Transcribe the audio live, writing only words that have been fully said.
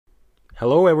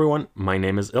Hello everyone, my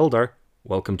name is Ildar.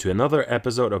 Welcome to another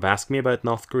episode of Ask Me About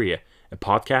North Korea, a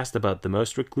podcast about the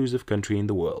most reclusive country in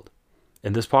the world.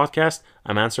 In this podcast,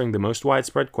 I'm answering the most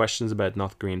widespread questions about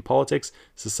North Korean politics,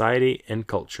 society, and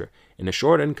culture in a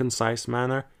short and concise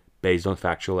manner based on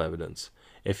factual evidence.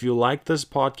 If you like this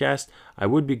podcast, I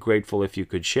would be grateful if you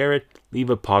could share it,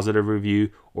 leave a positive review,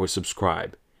 or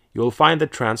subscribe. You will find the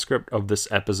transcript of this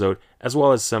episode as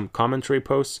well as some commentary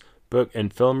posts, book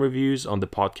and film reviews on the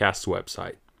podcast's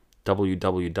website,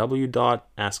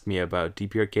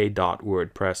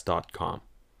 www.askmeaboutdprk.wordpress.com.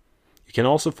 You can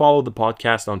also follow the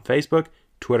podcast on Facebook,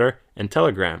 Twitter, and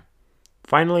Telegram.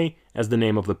 Finally, as the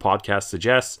name of the podcast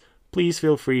suggests, please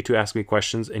feel free to ask me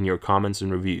questions in your comments and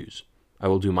reviews. I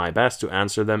will do my best to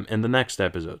answer them in the next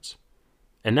episodes.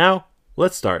 And now,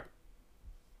 let's start.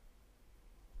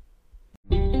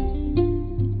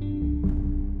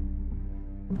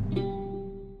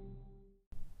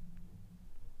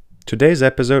 Today's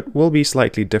episode will be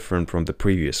slightly different from the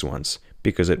previous ones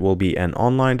because it will be an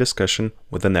online discussion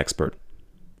with an expert.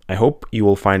 I hope you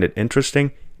will find it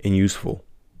interesting and useful.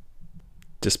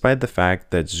 Despite the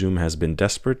fact that Zoom has been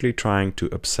desperately trying to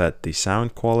upset the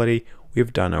sound quality,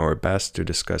 we've done our best to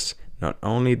discuss not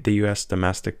only the US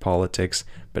domestic politics,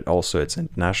 but also its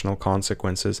international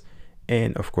consequences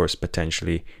and, of course,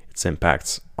 potentially its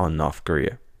impacts on North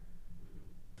Korea.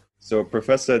 So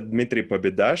Professor Dmitry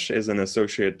Pobedash is an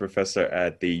associate professor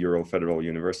at the Ural Federal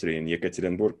University in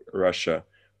Yekaterinburg, Russia,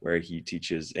 where he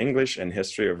teaches English and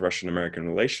history of Russian-American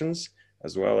relations,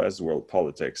 as well as world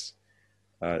politics.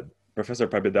 Professor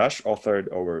Pobedash authored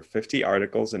over 50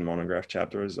 articles and monograph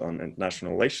chapters on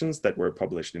international relations that were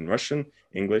published in Russian,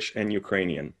 English, and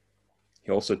Ukrainian.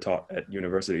 He also taught at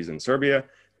universities in Serbia,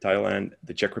 Thailand,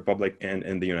 the Czech Republic, and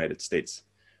in the United States.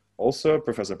 Also,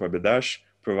 Professor Pobedash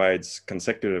provides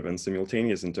consecutive and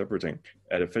simultaneous interpreting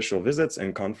at official visits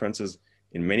and conferences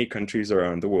in many countries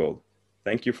around the world.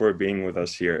 Thank you for being with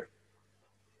us here.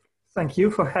 Thank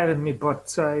you for having me,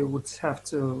 but I would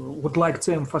like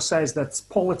to emphasize that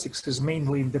politics is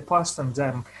mainly in the past, and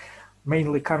I'm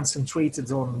mainly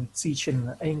concentrated on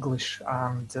teaching English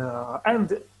and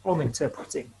on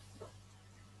interpreting.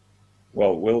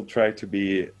 Well, we'll try to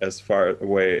be as far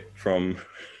away from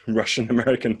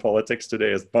Russian-American politics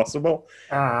today as possible.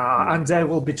 And I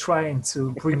will be trying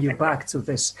to bring you back to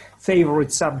this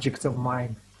favorite subject of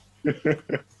mine.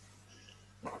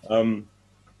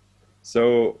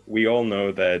 So we all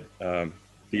know that the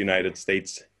United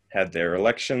States had their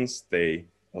elections. They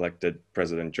elected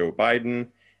President Joe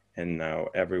Biden, and now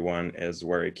everyone is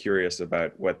very curious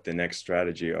about what the next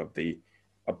strategy of the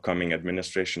upcoming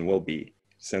administration will be.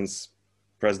 Since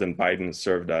President Biden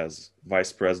served as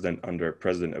vice president under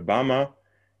President Obama,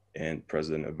 and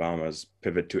President Obama's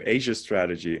pivot to Asia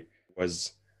strategy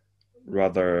was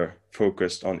rather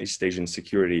focused on East Asian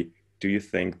security, do you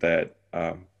think that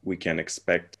we can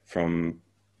expect from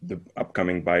the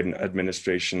upcoming Biden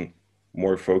administration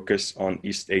more focus on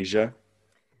East Asia?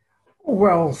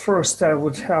 Well, first I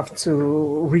would have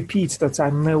to repeat that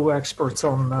I'm no expert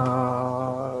on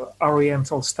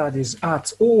Oriental studies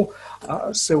at all,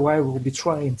 so I will be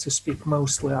trying to speak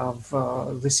mostly of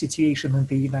the situation in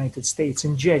the United States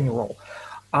in general.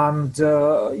 And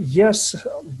yes,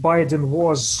 Biden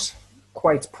was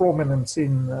quite prominent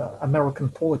in American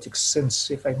politics since,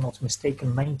 if I'm not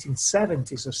mistaken,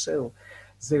 1970s or so.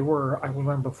 There were, I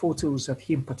remember, photos of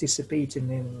him participating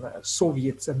in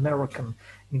Soviet-American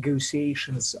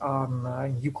negotiations on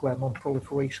nuclear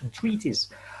non-proliferation treaties.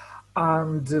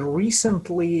 And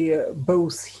recently,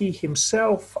 both he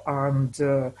himself and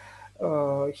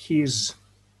his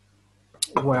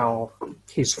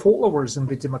followers in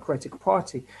the Democratic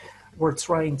Party were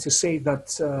trying to say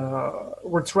that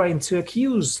we're trying to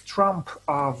accuse Trump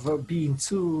of being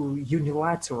too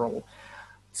unilateral,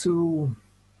 too,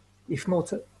 if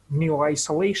not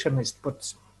neo-isolationist,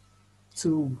 but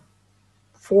too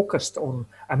focused on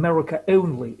America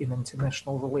only in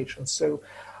international relations. So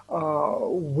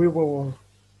we will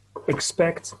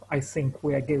expect, I think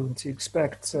we are going to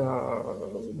expect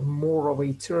more of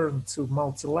a turn to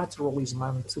multilateralism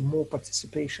and to more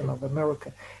participation of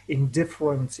America in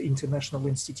different international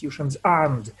institutions.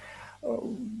 And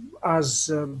as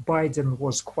Biden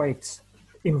was quite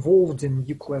involved in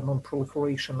nuclear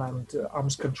non-proliferation and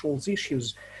arms controls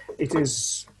issues, it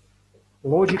is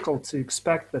logical to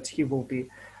expect that he will be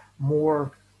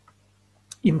more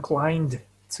inclined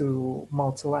to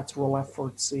multilateral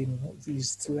efforts in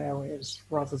these two areas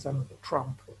rather than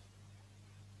Trump.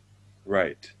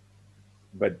 Right.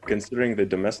 But considering the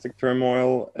domestic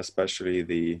turmoil, especially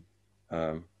the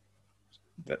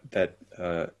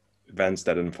events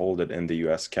that unfolded in the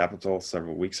U.S. Capitol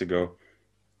several weeks ago,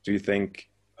 Do you think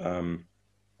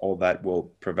all that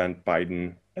will prevent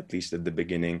Biden, at least at the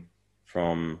beginning,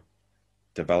 from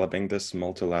developing this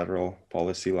multilateral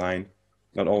policy line,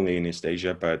 not only in East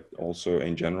Asia, but also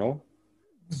in general?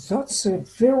 That's a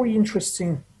very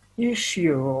interesting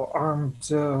issue and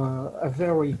a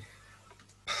very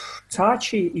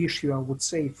touchy issue, I would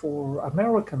say, for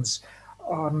Americans.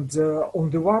 And on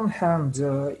the one hand,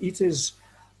 oh, it is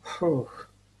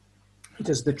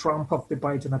the Trump of the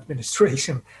Biden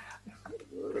administration.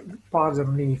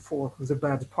 Pardon me for the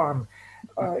bad pun.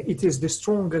 It is the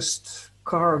strongest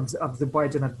card of the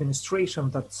Biden administration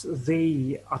that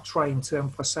they are trying to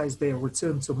emphasize their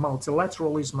return to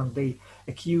multilateralism, and they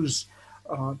accuse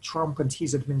Trump and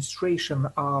his administration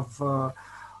of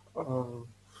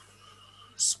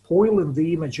spoiling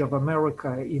the image of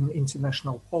America in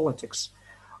international politics.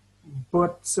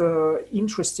 But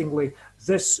interestingly,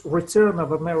 this return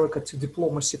of America to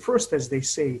diplomacy first, as they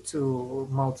say, to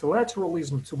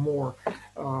multilateralism, to more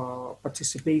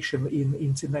participation in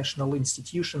international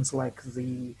institutions like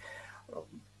the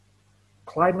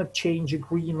climate change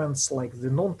agreements, like the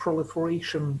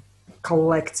non-proliferation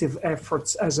collective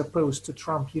efforts, as opposed to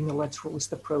Trump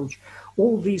unilateralist approach.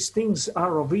 All these things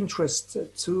are of interest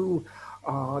to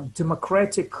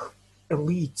democratic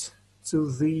elite,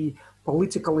 to the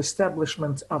political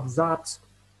establishment of that,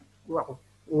 well,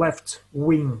 left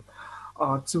wing,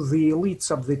 to the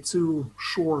elites of the two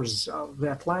shores,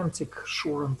 the Atlantic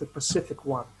shore and the Pacific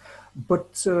one.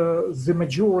 But the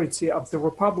majority of the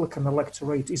Republican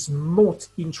electorate is not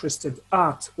interested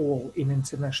at all in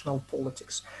international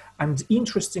politics. And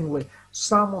interestingly,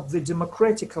 some of the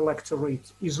Democratic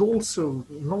electorate is also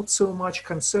not so much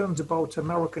concerned about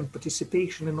American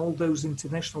participation in all those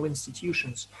international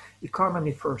institutions,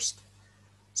 economy first.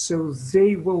 So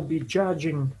they will be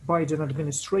judging Biden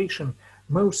administration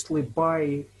mostly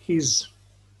by his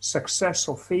success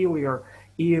or failure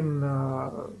in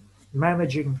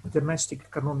managing domestic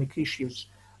economic issues.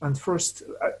 And first,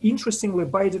 interestingly,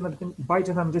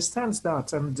 Biden understands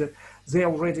that, and they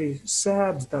already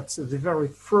said that the very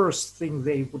first thing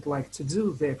they would like to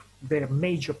do, their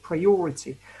major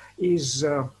priority, is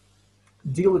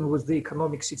dealing with the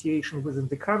economic situation within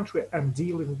the country and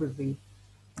dealing with the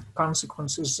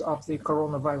consequences of the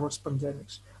coronavirus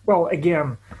pandemics. Well,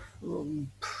 again,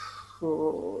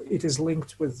 it is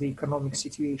linked with the economic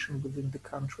situation within the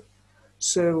country.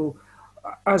 So,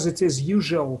 as it is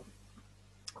usual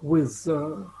with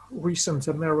recent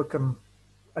American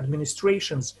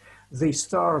administrations, they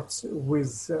start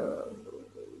with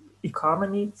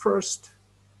economy first,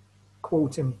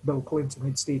 quoting Bill Clinton,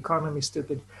 it's the economy,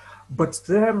 stupid. But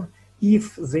then,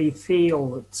 if they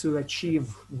fail to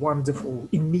achieve wonderful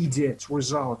immediate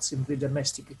results in the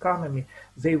domestic economy,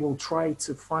 they will try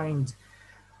to find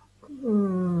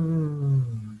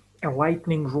a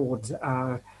lightning rod,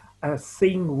 a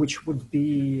thing which would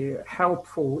be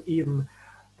helpful in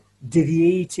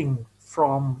deviating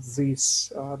from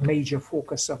this major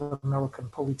focus of American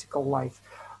political life.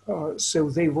 So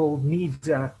they will need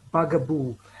a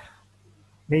bugaboo,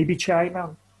 maybe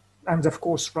China, and of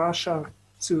course Russia,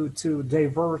 to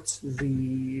divert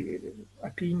the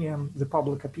opinion, the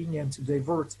public opinion, to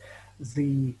divert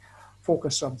the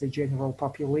focus of the general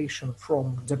population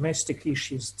from domestic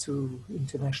issues to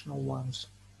international ones.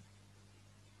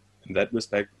 In that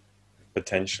respect,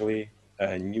 potentially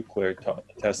a nuclear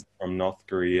test from North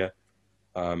Korea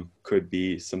could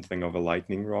be something of a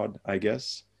lightning rod, I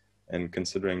guess. And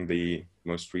considering the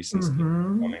most recent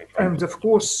and of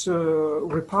course,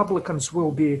 Republicans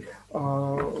will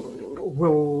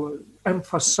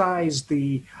emphasize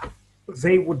they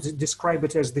would describe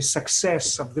it as the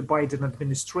success of the Biden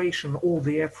administration, all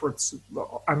the efforts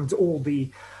and all the,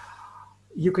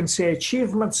 you can say,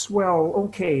 achievements. Well,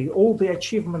 okay, all the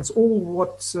achievements, all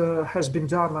what has been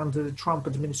done under the Trump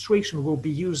administration will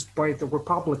be used by the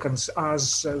Republicans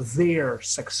as their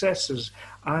successes,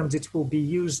 and it will be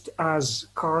used as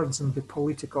cards in the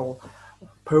political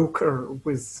poker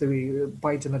with the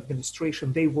Biden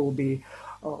administration. They will be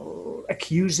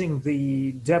accusing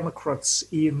the Democrats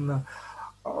in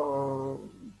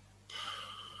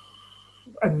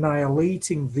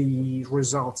annihilating the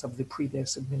results of the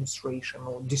previous administration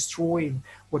or destroying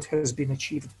what has been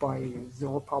achieved by the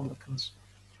Republicans,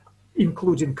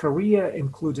 including Korea,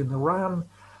 including Iran.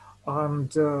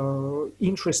 And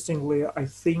interestingly, I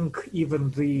think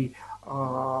even the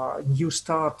New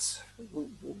START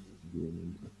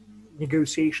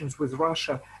negotiations with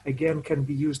Russia, again, can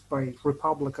be used by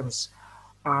Republicans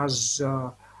as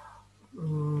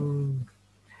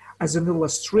as an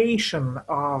illustration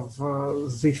of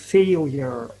the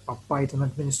failure of Biden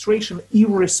administration,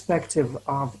 irrespective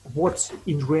of what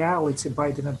in reality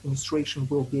Biden administration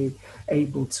will be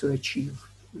able to achieve.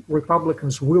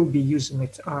 Republicans will be using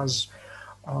it as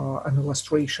an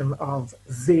illustration of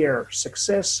their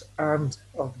success and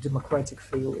of democratic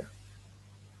failure.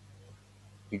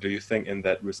 Do you think in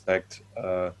that respect,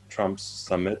 Trump's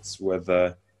summits with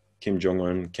Kim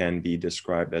Jong-un can be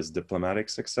described as diplomatic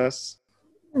success?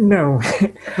 No,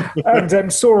 and I'm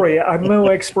sorry, I'm no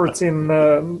expert in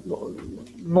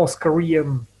North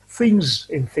Korean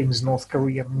things, North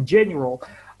Korean in general,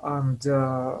 and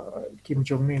Kim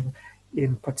Jong-un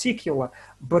in particular.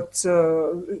 But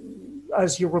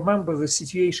as you remember, the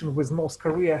situation with North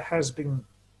Korea has been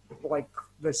like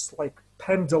this, like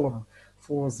pendulum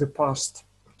for the past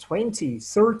 20,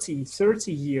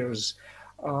 30 years.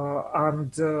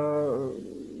 And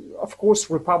of course,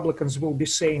 Republicans will be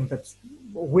saying that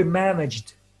we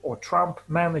managed, or Trump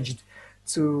managed,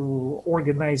 to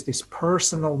organize this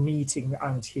personal meeting,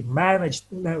 and he managed.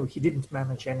 No, he didn't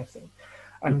manage anything.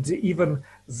 And even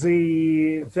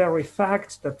the very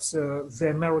fact that the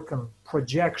American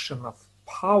projection of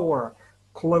power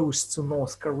close to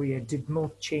North Korea did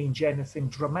not change anything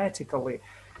dramatically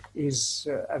is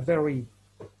a very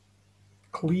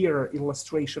clear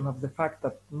illustration of the fact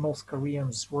that North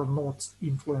Koreans were not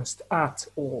influenced at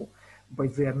all by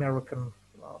the American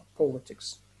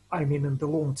politics. I mean, in the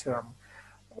long-term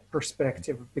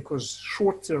perspective, because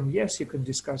short-term, yes, you can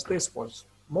discuss this was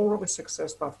more of a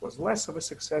success, that was less of a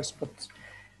success, but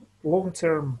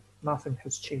long-term, nothing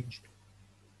has changed.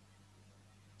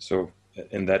 So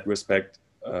in that respect,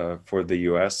 for the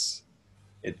US,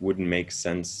 it wouldn't make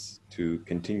sense to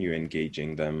continue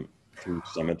engaging them through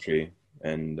symmetry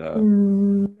and...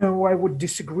 No, I would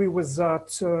disagree with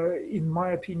that, in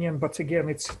my opinion, but again,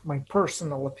 it's my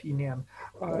personal opinion.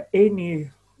 Any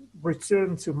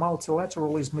return to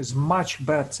multilateralism is much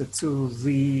better to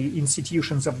the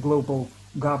institutions of global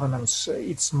governance.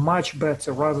 It's much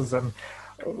better rather than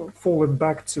falling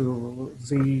back to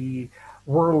the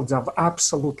world of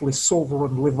absolutely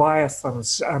sovereign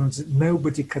leviathans and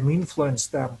nobody can influence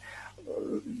them.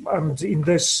 And in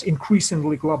this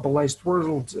increasingly globalized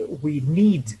world, we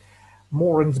need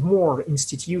more and more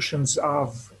institutions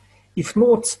of, if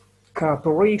not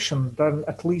cooperation, then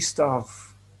at least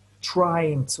of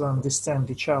trying to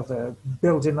understand each other,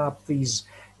 building up these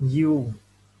new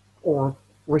or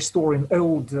restoring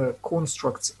old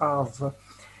constructs of,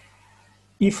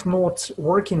 if not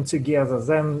working together,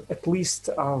 then at least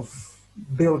of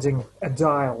building a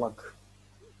dialogue.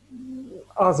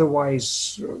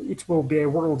 Otherwise, it will be a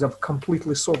world of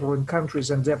completely sovereign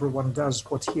countries and everyone does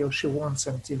what he or she wants,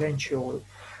 and eventually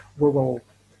we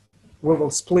will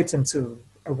split into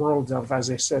a world of, as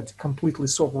I said, completely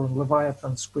sovereign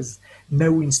leviathans with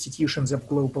no institutions of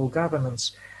global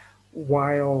governance,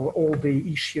 while all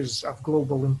the issues of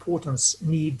global importance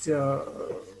need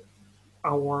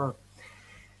our,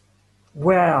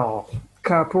 well,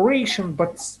 cooperation,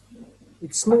 but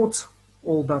it's not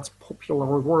all that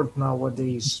popular word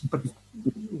nowadays, but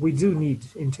we do need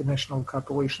international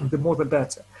cooperation, the more the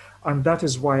better. And that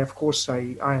is why, of course,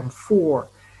 I am for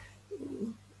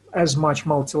as much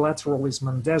multilateralism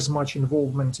and as much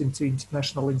involvement into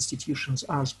international institutions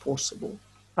as possible.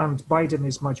 And Biden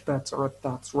is much better at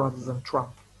that rather than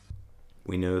Trump.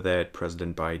 We know that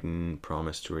President Biden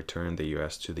promised to return the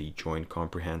US to the Joint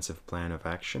Comprehensive Plan of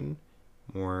Action,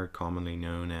 more commonly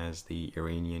known as the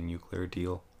Iranian nuclear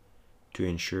deal, to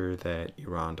ensure that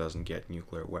Iran doesn't get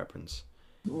nuclear weapons.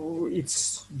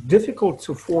 It's difficult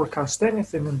to forecast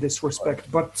anything in this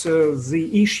respect, but the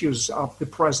issues of the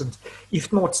present,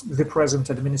 if not the present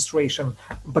administration,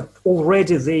 but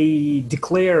already they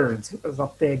declared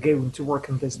that they're going to work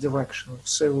in this direction.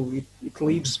 So it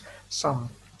leaves some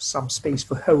space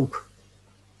for hope.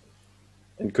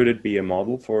 And could it be a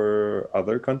model for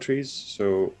other countries?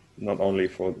 So not only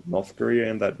for North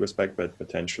Korea in that respect, but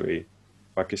potentially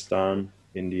Pakistan,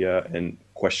 India, and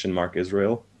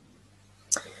Israel?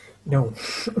 No.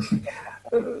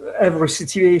 Every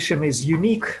situation is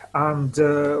unique, and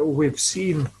we've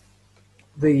seen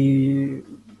the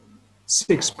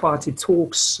six-party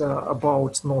talks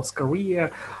about North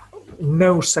Korea.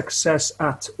 No success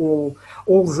at all,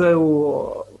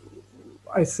 although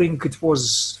I think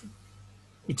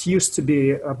it used to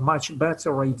be a much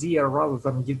better idea rather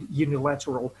than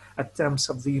unilateral attempts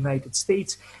of the United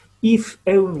States, if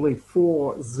only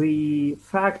for the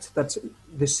fact that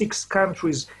the six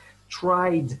countries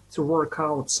tried to work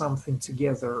out something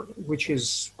together, which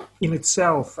is in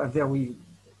itself a very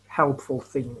helpful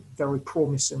thing, very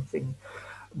promising thing.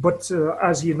 But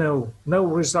as you know, no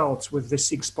results with the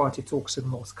six-party talks in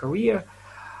North Korea.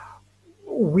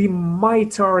 We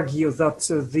might argue that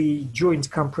the Joint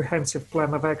Comprehensive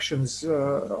Plan of Actions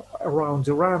around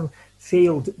Iran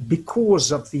failed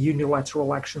because of the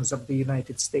unilateral actions of the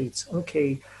United States.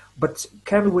 Okay, but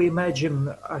can we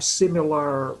imagine a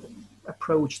similar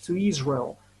approach to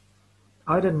Israel?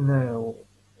 I don't know.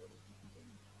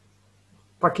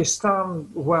 Pakistan,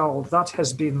 well, that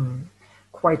has been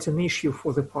quite an issue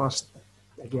for the past,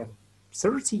 again,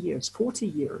 30 years, 40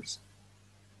 years.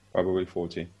 Probably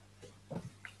 40.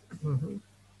 Mm-hmm.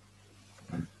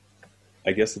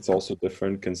 I guess it's also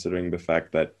different considering the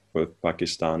fact that both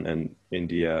Pakistan and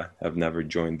India have never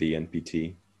joined the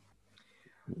NPT.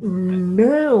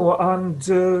 No, and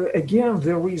again,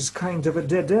 there is kind of a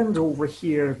dead end over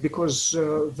here because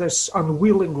this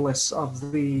unwillingness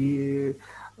of the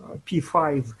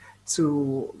P5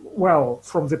 to, well,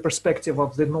 from the perspective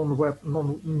of the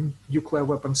non-nuclear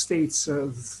weapon states,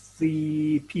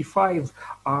 the P5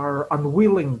 are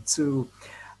unwilling to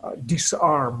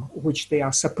disarm, which they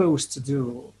are supposed to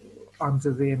do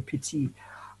under the NPT.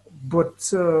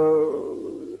 But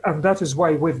and that is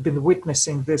why we've been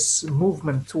witnessing this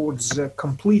movement towards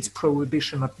complete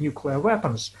prohibition of nuclear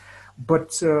weapons.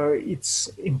 But it's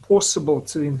impossible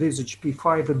to envisage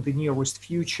P5 in the nearest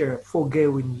future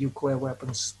foregoing nuclear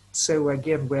weapons. So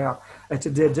again, we are at a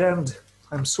dead end.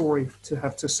 I'm sorry to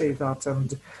have to say that.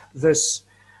 And this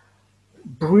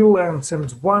brilliant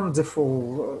and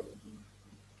wonderful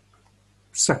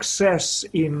success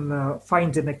in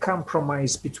finding a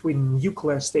compromise between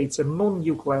nuclear states and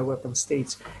non-nuclear weapon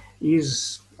states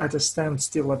is at a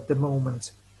standstill at the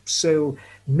moment. So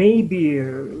maybe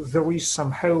there is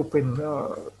some hope in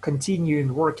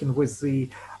continuing working with the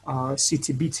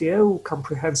CTBTO,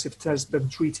 Comprehensive Test Ban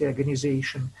Treaty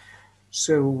Organization.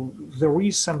 So there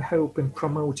is some hope in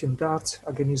promoting that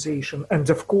organization. And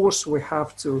of course, we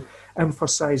have to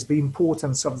emphasize the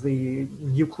importance of the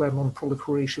Nuclear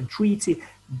Non-Proliferation Treaty,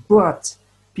 but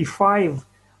P5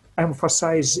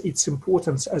 emphasize its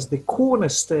importance as the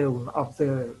cornerstone of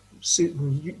the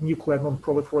nuclear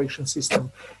non-proliferation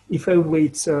system, if only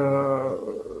it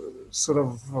sort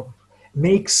of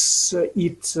makes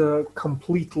it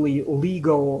completely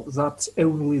legal that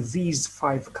only these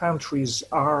 5 countries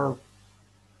are,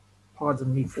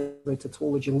 pardon me for the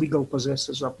tautology, legal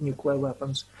possessors of nuclear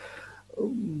weapons.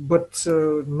 But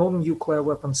non-nuclear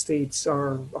weapon states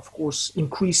are, of course,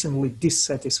 increasingly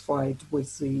dissatisfied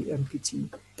with the NPT.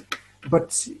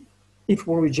 But if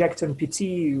we reject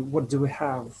NPT, what do we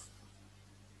have?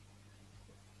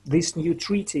 This new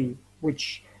treaty,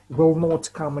 which will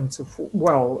not come into force.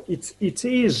 Well,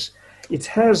 it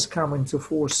has come into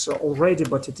force already,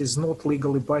 but it is not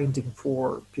legally binding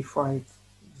for P5.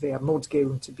 They are not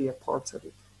going to be a part of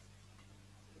it.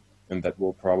 And that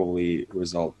will probably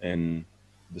result in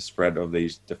the spread of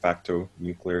these de facto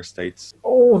nuclear states.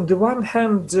 Oh, on the one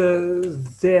hand,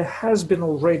 there has been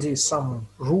already some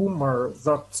rumor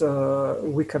that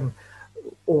we can,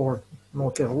 or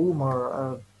not a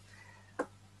rumor,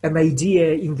 an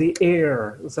idea in the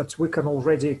air that we can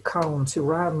already count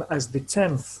Iran as the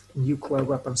 10th nuclear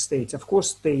weapon state. Of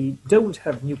course, they don't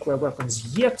have nuclear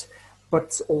weapons yet,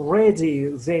 but already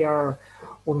they are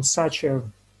on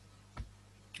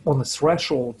a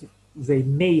threshold. They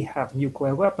may have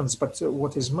nuclear weapons, but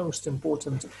what is most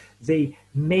important, they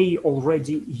may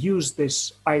already use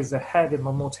this, either having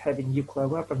or not having nuclear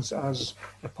weapons, as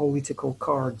a political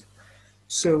card.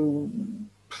 So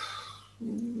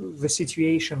the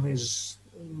situation is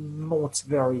not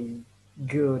very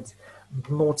good,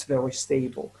 not very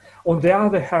stable. On the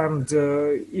other hand,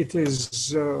 it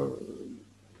is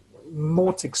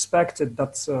not expected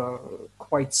that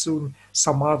quite soon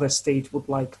some other state would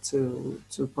like to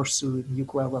pursue a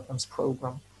nuclear weapons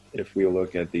program. If we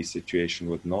look at the situation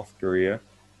with North Korea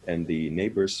and the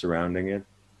neighbors surrounding it,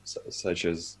 such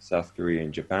as South Korea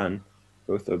and Japan,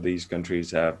 both of these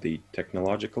countries have the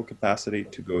technological capacity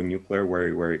to go nuclear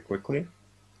very, very quickly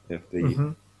if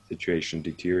the situation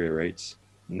deteriorates.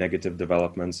 Negative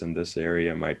developments in this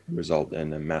area might result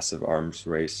in a massive arms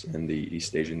race in the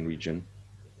East Asian region,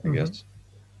 I guess.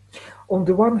 On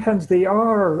the one hand, they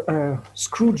are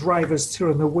screwdrivers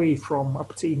turned away from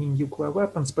obtaining nuclear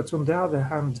weapons, but on the other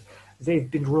hand, they've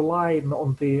been relying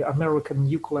on the American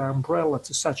nuclear umbrella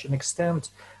to such an extent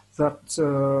that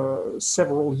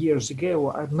several years ago,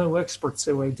 I'm no expert,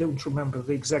 so I don't remember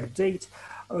the exact date,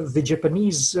 the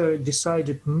Japanese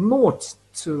decided not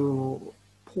to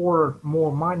pour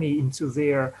more money into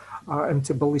their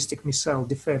anti-ballistic missile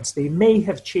defense. They may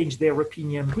have changed their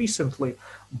opinion recently,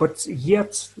 but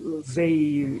yet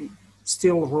they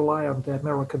still rely on the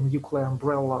American nuclear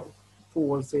umbrella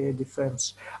for their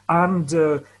defense. And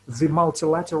the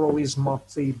multilateralism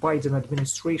of the Biden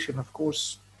administration, of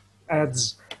course,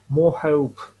 adds more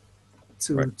hope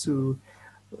Right. to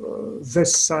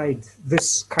this side,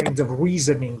 this kind of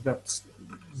reasoning that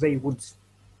they would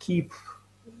keep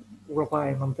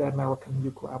relying on the American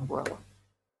nuclear umbrella.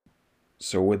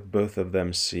 So, with both of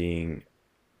them seeing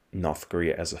North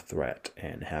Korea as a threat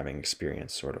and having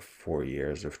experienced sort of 4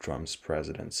 years of Trump's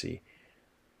presidency,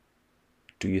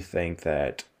 do you think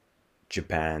that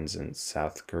Japan's and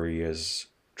South Korea's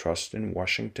trust in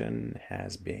Washington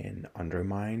has been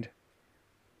undermined?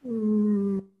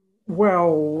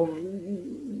 Well,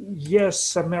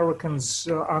 yes, Americans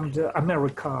and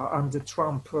America under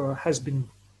Trump has been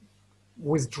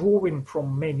withdrawing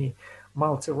from many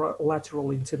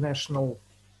multilateral international,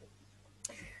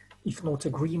 if not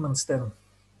agreements, then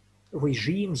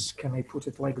regimes, can I put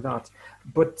it like that?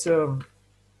 But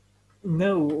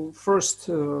no, first,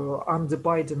 under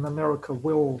Biden, America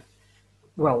will,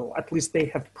 well, at least they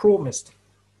have promised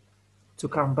to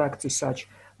come back to such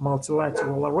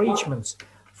multilateral arrangements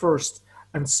first.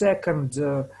 And second,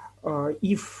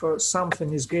 if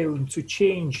something is going to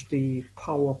change the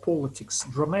power politics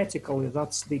dramatically,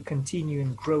 that's the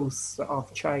continuing growth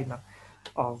of China,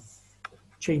 of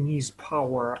Chinese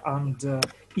power. And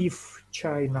if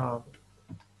China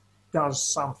does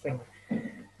something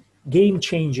game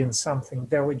changing, something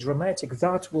very dramatic,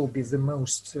 that will be the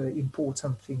most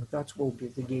important thing. That will be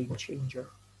the game changer.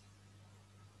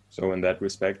 So, in that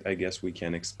respect, I guess we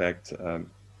can expect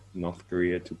North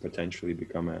Korea to potentially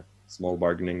become a small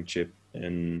bargaining chip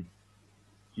in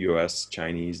US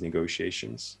Chinese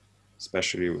negotiations,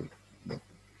 especially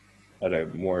at a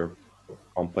more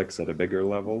complex, at a bigger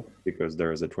level, because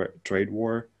there is a trade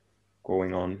war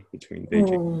going on between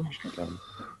Beijing and Washington.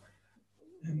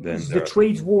 And then the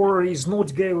trade war is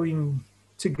not going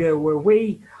to go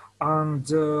away, and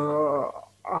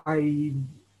I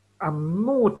am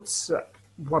not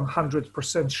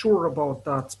 100% sure about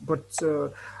that, but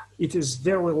it is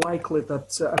very likely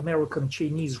that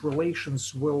American-Chinese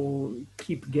relations will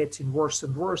keep getting worse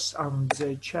and worse, and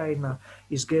China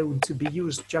is going to be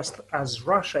used just as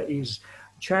Russia is.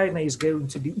 China is going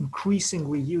to be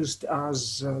increasingly used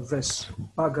as this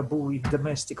bugaboo in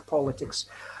domestic politics.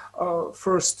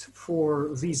 First, for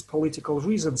these political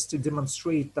reasons, to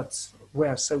demonstrate that we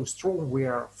are so strong, we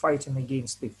are fighting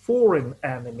against the foreign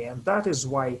enemy, and that is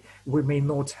why we may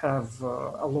not have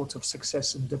a lot of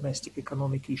success in domestic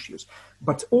economic issues.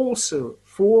 But also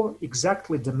for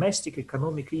exactly domestic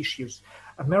economic issues,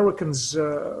 Americans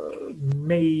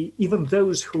may, even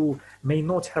those who may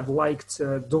not have liked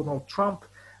Donald Trump,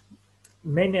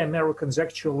 many Americans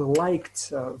actually liked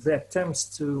the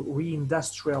attempts to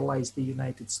reindustrialize the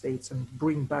United States and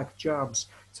bring back jobs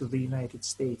to the United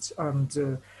States.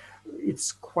 And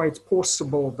it's quite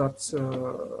possible that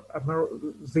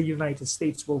the United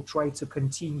States will try to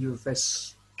continue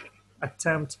this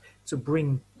attempt to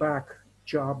bring back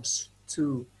jobs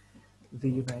to the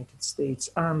United States.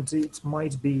 And it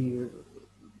might be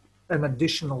an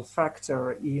additional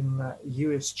factor in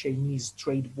US-Chinese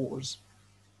trade wars.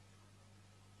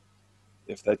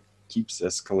 If that keeps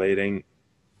escalating,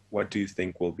 what do you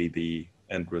think will be the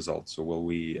end result? So will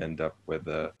we end up with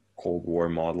a Cold War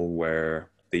model where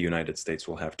the United States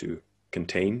will have to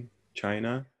contain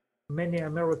China? Many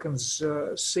Americans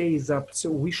say that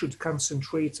we should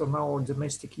concentrate on our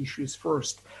domestic issues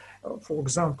first. For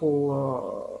example,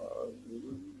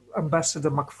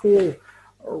 Ambassador McFaul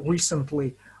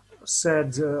recently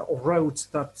said or wrote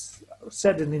that,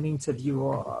 said in an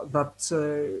interview that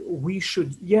we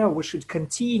should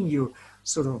continue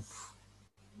sort of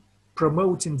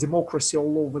promoting democracy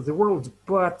all over the world,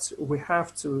 but we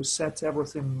have to set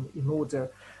everything in order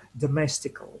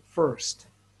domestically first.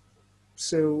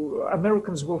 So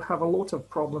Americans will have a lot of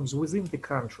problems within the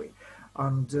country,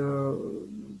 and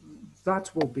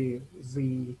that will be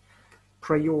the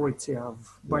priority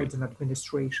of Biden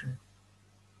administration.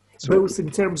 So, both in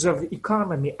terms of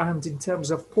economy and in terms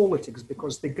of politics,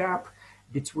 because the gap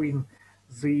between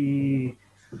the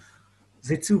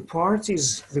two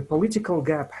parties, the political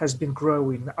gap has been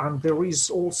growing, and there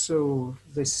is also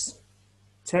this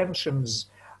tensions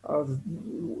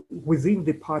within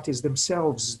the parties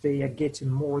themselves. They are getting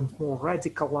more and more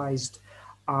radicalized,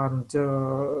 and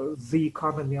the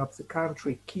economy of the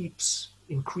country keeps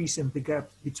increasing the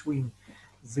gap between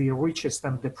the richest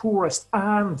and the poorest,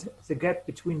 and the gap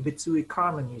between the two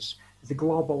economies, the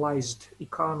globalized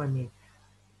economy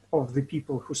of the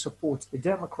people who support the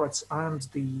Democrats and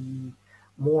the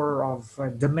more of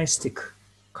a domestic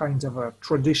kind of a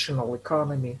traditional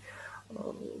economy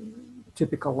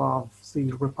typical of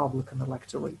the Republican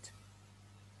electorate.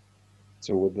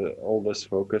 So with all this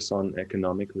focus on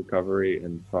economic recovery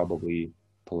and probably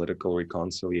political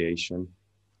reconciliation,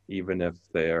 even if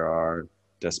there are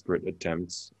desperate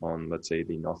attempts on, let's say,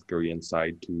 the North Korean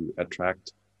side to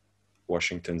attract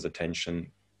Washington's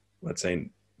attention, let's say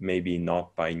maybe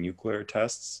not by nuclear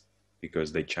tests,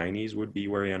 because the Chinese would be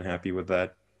very unhappy with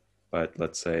that, but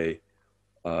let's say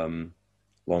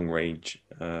long-range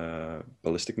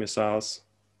ballistic missiles,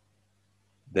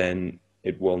 then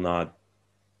it will not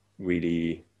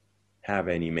really have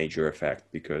any major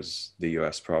effect because the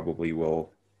US probably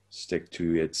will stick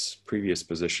to its previous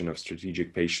position of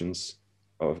strategic patience,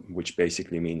 which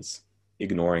basically means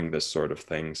ignoring this sort of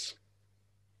things.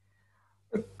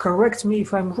 Correct me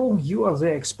if I'm wrong, you are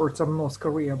the expert on North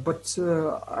Korea, but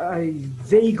I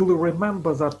vaguely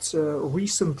remember that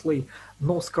recently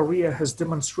North Korea has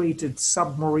demonstrated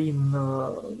submarine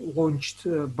launched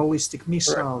ballistic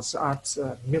missiles at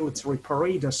military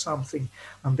parade or something,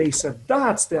 and they said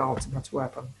that's the ultimate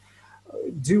weapon.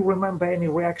 Do you remember any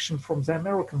reaction from the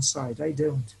American side? I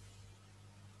don't.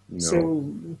 No.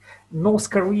 So North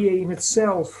Korea in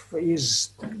itself is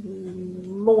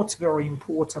not very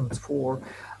important for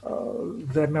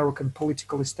the American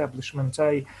political establishment.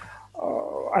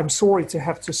 I'm sorry to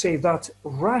have to say that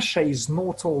Russia is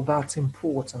not all that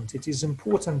important. It is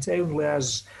important only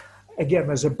as, again,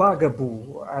 as a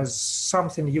bugaboo, as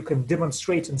something you can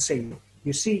demonstrate and say,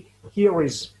 you see, here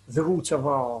is the root of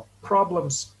our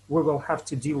problems. We will have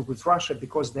to deal with Russia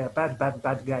because they're bad, bad,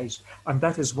 bad guys. And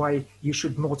that is why you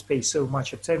should not pay so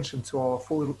much attention to our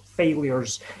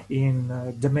failures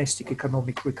in domestic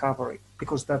economic recovery,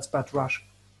 because that's bad Russia.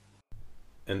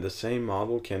 And the same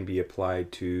model can be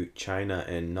applied to China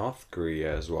and North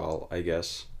Korea as well, I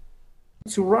guess.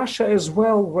 To Russia as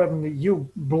well, when you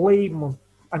blame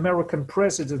American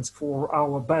presidents for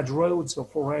our bad roads or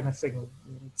for anything,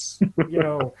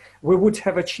 we would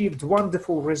have achieved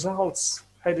wonderful results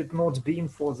had it not been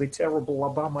for the terrible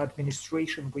Obama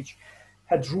administration, which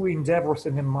had ruined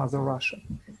everything in Mother Russia.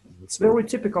 It's very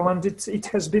typical, and it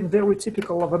has been very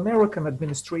typical of American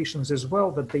administrations as well,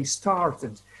 that they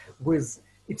started with,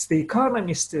 it's the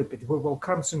economy, stupid, we will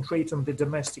concentrate on the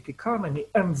domestic economy,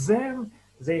 and then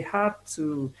they had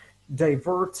to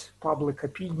divert public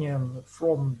opinion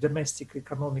from domestic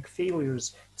economic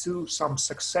failures to some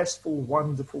successful,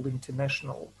 wonderful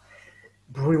international,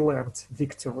 brilliant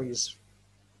victories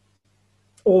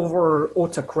over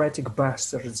autocratic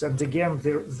bastards. And again,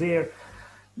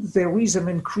 there is an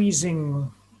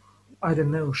increasing, I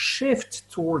don't know, shift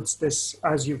towards this,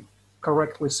 as you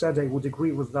correctly said, I would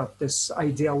agree with that, this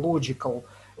ideological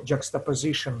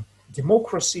juxtaposition,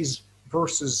 democracies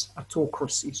versus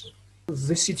autocracies.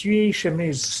 The situation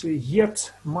is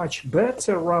yet much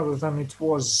better rather than it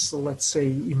was, let's say,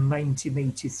 in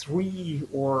 1983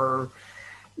 or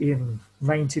in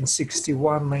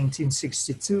 1961,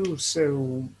 1962.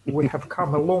 So we have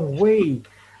come a long way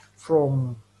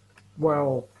from,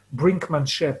 well,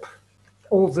 brinkmanship,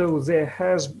 although there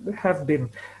have been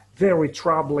very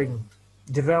troubling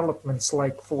developments,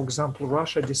 like, for example,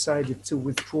 Russia decided to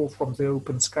withdraw from the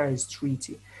Open Skies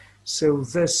Treaty. So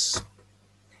this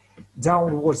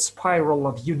downward spiral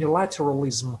of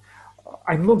unilateralism,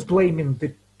 I'm not blaming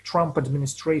the Trump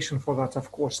administration for that,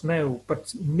 of course, no,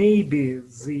 but maybe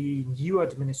the new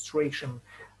administration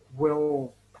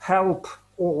will help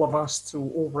all of us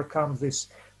to overcome this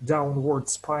downward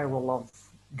spiral of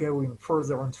going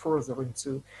further and further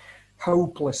into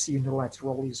hopeless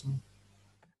unilateralism.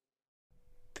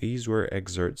 These were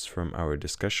excerpts from our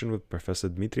discussion with Professor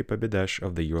Dmitry Pobedesh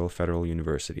of the Ural Federal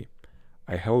University.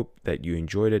 I hope that you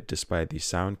enjoyed it despite the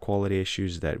sound quality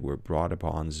issues that were brought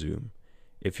upon Zoom.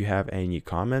 If you have any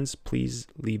comments, please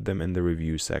leave them in the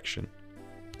review section.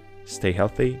 Stay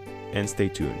healthy and stay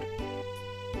tuned.